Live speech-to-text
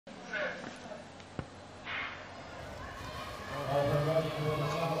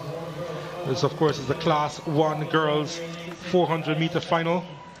This, of course, is the Class 1 girls 400-meter final.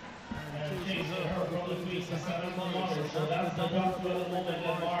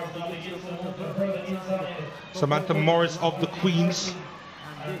 Samantha Morris of the Queens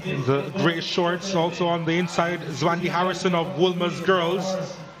in the grey shorts. Also on the inside, Zwandi Harrison of Woolmer's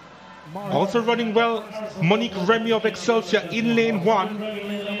girls. Also running well, Monique Remy of Excelsior in lane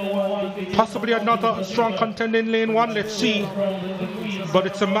 1. Possibly another strong contender in lane 1, let's see. But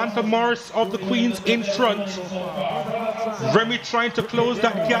it's Samantha Morris of the Queens in front. Remy trying to close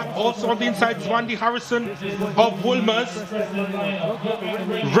that gap. Also on the inside, Zwandi Harrison of Woolmer's.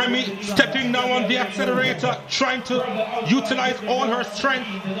 Remy stepping now on the accelerator, trying to utilize all her strength.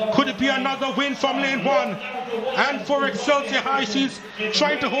 Could it be another win from lane 1? And for Excelsior High, she's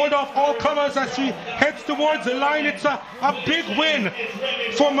trying to hold off all comers as she heads towards the line. It's a big win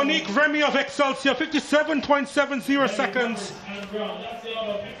for Monique Remy of Excelsior, 57.70 seconds.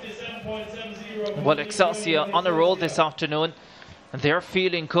 Well, Excelsior on a roll this afternoon, and they're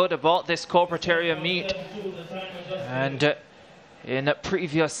feeling good about this corporate area meet. And in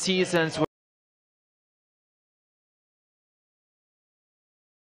previous seasons,